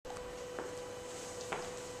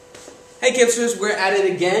Hey Kipsters, we're at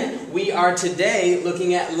it again. We are today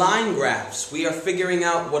looking at line graphs. We are figuring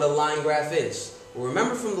out what a line graph is. Well,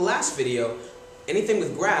 remember from the last video, anything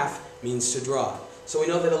with graph means to draw. So we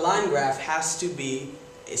know that a line graph has to be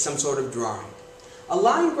some sort of drawing. A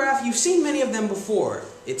line graph, you've seen many of them before.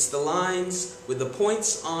 It's the lines with the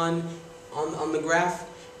points on the graph,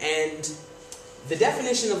 and the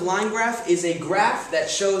definition of line graph is a graph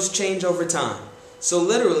that shows change over time. So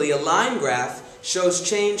literally, a line graph shows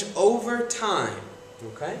change over time.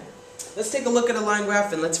 Okay? Let's take a look at a line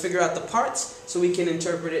graph and let's figure out the parts so we can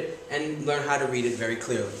interpret it and learn how to read it very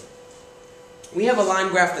clearly. We have a line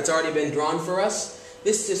graph that's already been drawn for us.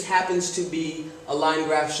 This just happens to be a line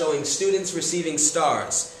graph showing students receiving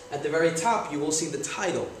stars. At the very top, you will see the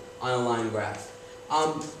title on a line graph.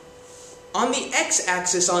 On the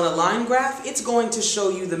x-axis on a line graph, it's going to show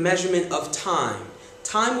you the measurement of time.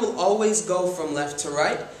 Time will always go from left to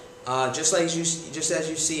right, just as you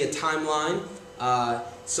see a timeline.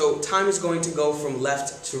 So time is going to go from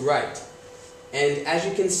left to right. And as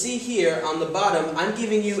you can see here on the bottom, I'm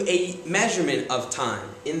giving you a measurement of time.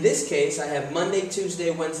 In this case, I have Monday,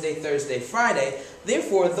 Tuesday, Wednesday, Thursday, Friday.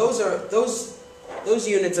 Therefore, those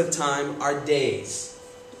units of time are days.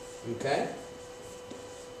 Okay?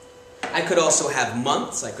 I could also have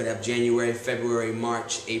months. I could have January, February,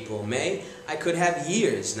 March, April, May. I could have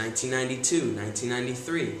years, 1992,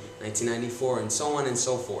 1993, 1994, and so on and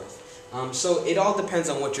so forth. So it all depends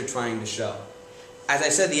on what you're trying to show. As I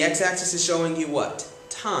said, the x-axis is showing you what?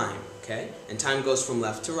 Time, okay? And time goes from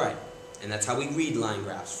left to right. And that's how we read line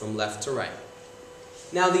graphs, from left to right.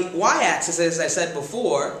 Now the y-axis, as I said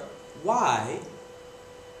before, why?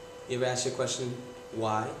 You ever ask your question,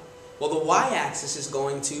 why? Well, the y-axis is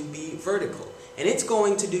going to be vertical. And it's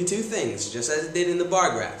going to do two things, just as it did in the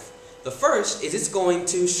bar graph. The first is it's going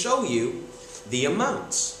to show you the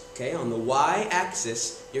amounts. Okay? On the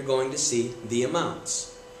y-axis, you're going to see the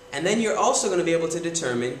amounts. And then you're also going to be able to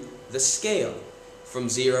determine the scale from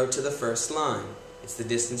 0 to the first line. It's the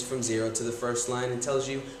distance from 0 to the first line. It tells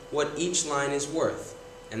you what each line is worth.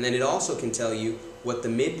 And then it also can tell you what the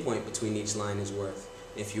midpoint between each line is worth.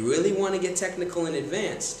 If you really want to get technical and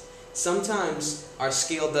advanced, sometimes our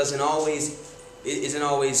scale isn't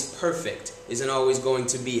always perfect, isn't always going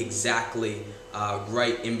to be exactly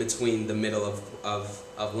right in between the middle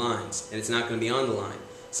of lines, and it's not going to be on the line.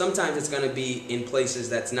 Sometimes it's going to be in places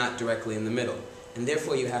that's not directly in the middle, and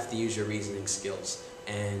therefore you have to use your reasoning skills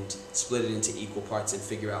and split it into equal parts and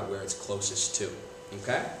figure out where it's closest to.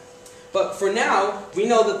 Okay? But for now, we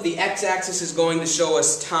know that the x-axis is going to show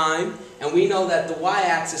us time, and we know that the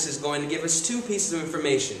y-axis is going to give us two pieces of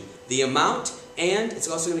information, the amount, and it's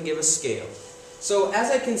also going to give us scale. So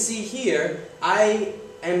as I can see here, I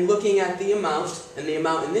am looking at the amount, and the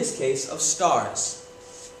amount in this case of stars.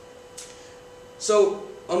 So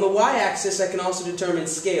on the y-axis, I can also determine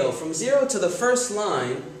scale. From 0 to the first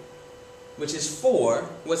line, which is 4,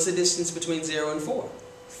 what's the distance between 0 and 4?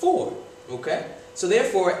 4, okay? So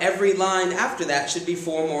therefore, every line after that should be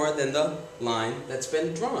 4 more than the line that's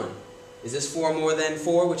been drawn. Is this 4 more than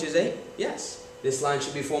 4, which is 8? Yes. This line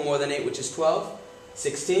should be 4 more than 8, which is 12,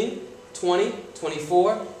 16, 20,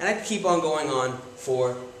 24, and I could keep on going on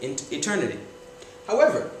for eternity.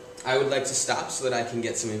 However, I would like to stop so that I can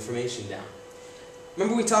get some information down.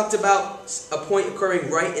 Remember we talked about a point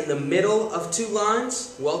occurring right in the middle of two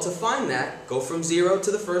lines? Well, to find that, go from 0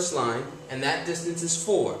 to the first line, and that distance is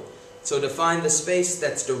 4. So to find the space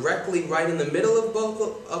that's directly right in the middle of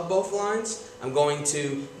both lines, I'm going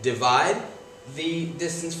to divide the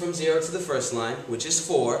distance from 0 to the first line, which is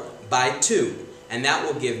 4, by 2. And that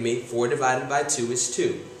will give me 4 divided by 2 is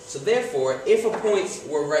 2. So therefore, if a point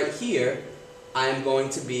were right here, I am going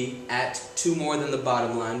to be at 2 more than the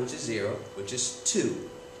bottom line, which is 0, which is 2.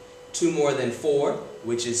 2 more than 4,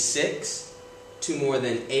 which is 6. 2 more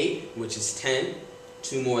than 8, which is 10.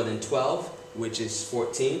 2 more than 12, which is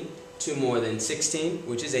 14. 2 more than 16,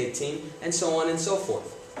 which is 18, and so on and so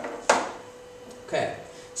forth. Okay,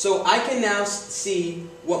 so I can now see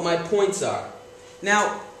what my points are.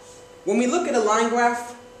 Now, when we look at a line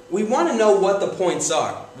graph, we want to know what the points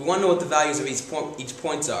are. We want to know what the values of each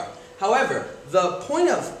points are. However, the point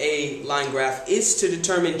of a line graph is to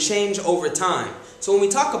determine change over time. So when we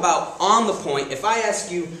talk about on the point, if I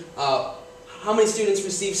ask you how many students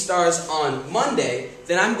receive stars on Monday,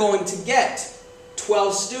 then I'm going to get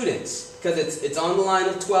 12 students because it's on the line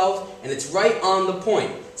of 12 and it's right on the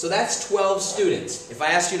point. So that's 12 students. If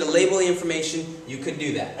I asked you to label the information, you could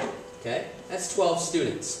do that. Okay? That's 12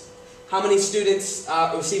 students. How many students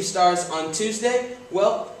receive stars on Tuesday?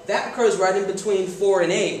 Well, that occurs right in between 4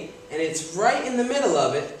 and 8, and it's right in the middle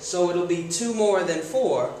of it, so it'll be 2 more than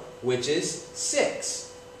 4, which is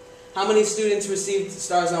 6. How many students received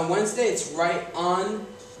stars on Wednesday? It's right on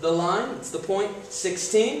the line. It's the point,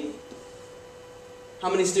 16. How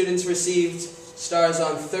many students received stars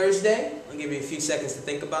on Thursday? I'll give you a few seconds to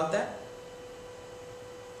think about that.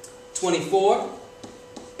 24.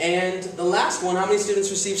 And the last one, how many students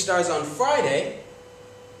received stars on Friday?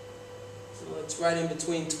 Well, it's right in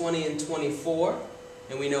between 20 and 24.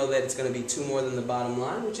 And we know that it's going to be 2 more than the bottom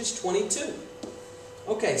line, which is 22.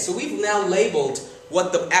 Okay, so we've now labeled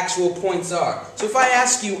what the actual points are. So if I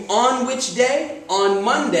ask you on which day, on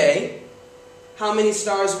Monday, how many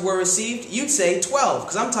stars were received, you'd say 12,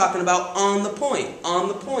 because I'm talking about on the point, on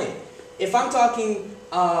the point. If I'm talking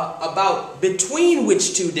about between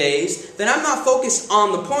which 2 days, then I'm not focused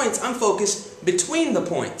on the points, I'm focused between the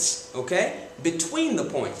points, okay? Between the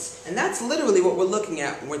points. And that's literally what we're looking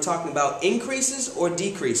at when we're talking about increases or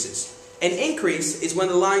decreases. An increase is when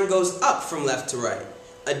the line goes up from left to right.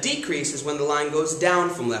 A decrease is when the line goes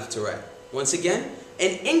down from left to right. Once again,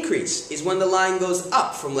 an increase is when the line goes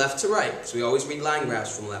up from left to right, because we always read line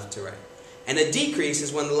graphs from left to right. And a decrease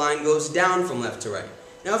is when the line goes down from left to right.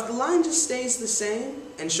 Now if the line just stays the same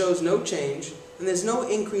and shows no change, then there's no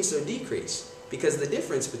increase or decrease, because the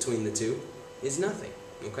difference between the two is nothing,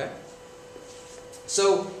 okay?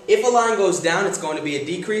 So if a line goes down, it's going to be a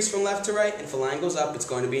decrease from left to right, and if a line goes up, it's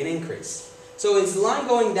going to be an increase. So is the line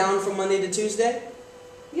going down from Monday to Tuesday?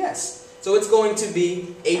 Yes. So it's going to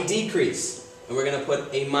be a decrease, and we're going to put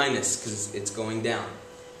a minus because it's going down.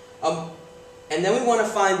 And then we want to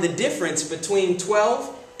find the difference between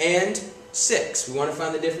 12 and 6. We want to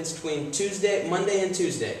find the difference between Monday and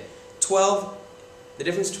Tuesday. The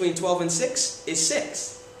difference between 12 and 6 is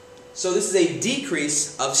 6. So this is a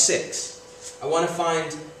decrease of 6. I want to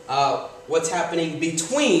find what's happening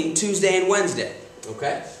between Tuesday and Wednesday,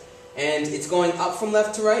 okay? And it's going up from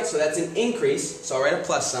left to right, so that's an increase, so I'll write a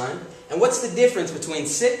plus sign. And what's the difference between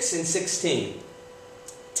 6 and 16?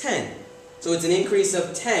 10. So it's an increase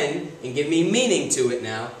of 10, and give me meaning to it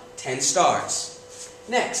now, 10 stars.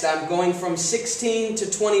 Next, I'm going from 16 to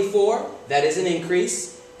 24, that is an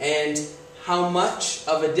increase, and how much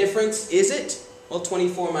of a difference is it? Well,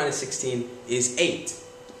 24 minus 16 is 8.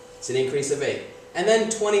 It's an increase of 8. And then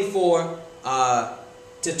 24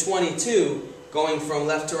 to 22, going from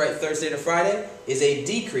left to right Thursday to Friday, is a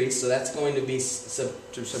decrease, so that's going to be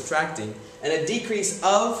subtracting. And a decrease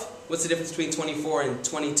of, what's the difference between 24 and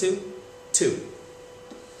 22? 2.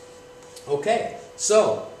 Okay,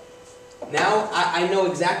 so now I know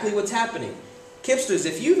exactly what's happening. Kipsters,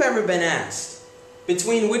 if you've ever been asked,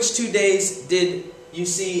 between which 2 days did you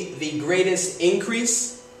see the greatest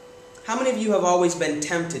increase? How many of you have always been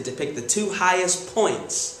tempted to pick the 2 highest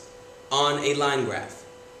points on a line graph?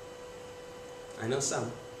 I know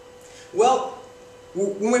some. Well,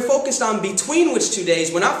 when we're focused on between which 2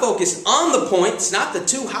 days, we're not focused on the points, not the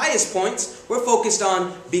 2 highest points. We're focused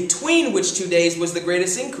on between which 2 days was the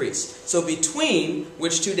greatest increase. So between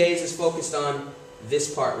which 2 days is focused on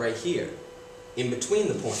this part right here. In between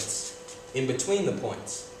the points. In between the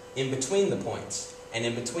points. In between the points. And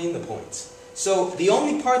in between the points. So the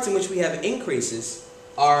only parts in which we have increases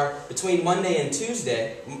are between Monday and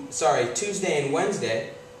Tuesday and Wednesday,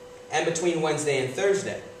 and between Wednesday and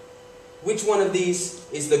Thursday. Which one of these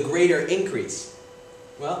is the greater increase?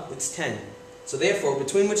 Well, it's 10. So therefore,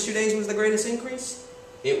 between which 2 days was the greatest increase?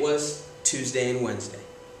 It was Tuesday and Wednesday.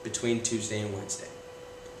 Between Tuesday and Wednesday.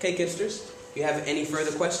 Okay, Kipsters, if you have any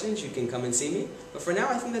further questions, you can come and see me. But for now,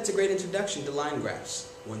 I think that's a great introduction to line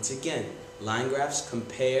graphs. Once again, line graphs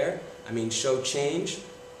show change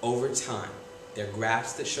over time. They're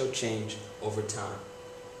graphs that show change over time.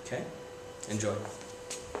 Okay? Enjoy.